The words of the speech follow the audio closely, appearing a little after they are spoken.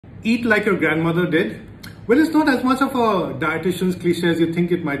eat like your grandmother did. Well, it's not as much of a dietitian's cliche as you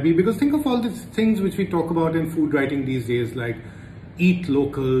think it might be, because think of all these things which we talk about in food writing these days, like eat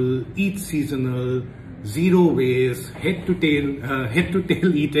local, eat seasonal, zero waste, head to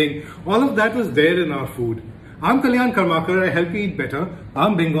tail eating. All of that was there in our food. I'm Kalyan Karmakar, I help you eat better.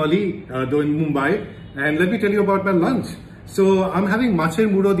 I'm Bengali, though in Mumbai, and let me tell you about my lunch. So I'm having mache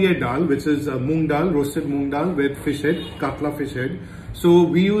muro diye dal, which is moong dal, roasted moong dal with fish head, katla fish head. So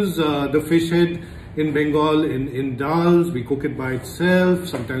we use the fish head in Bengal in dals. We cook it by itself,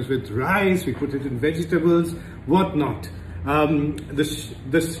 sometimes with rice, we put it in vegetables, whatnot.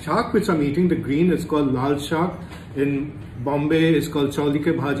 The shark which I'm eating, the green, is called lal shark. In Bombay, it's called chauli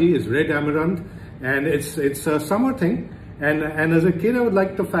ke bhaji, is red amaranth, and it's a summer thing. And as a kid, I would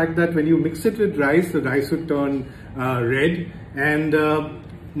like the fact that when you mix it with rice, the rice would turn red. And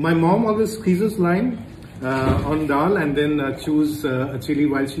my mom always squeezes lime on dal and then chews a chili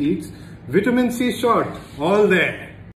while she eats. Vitamin C shot, all there.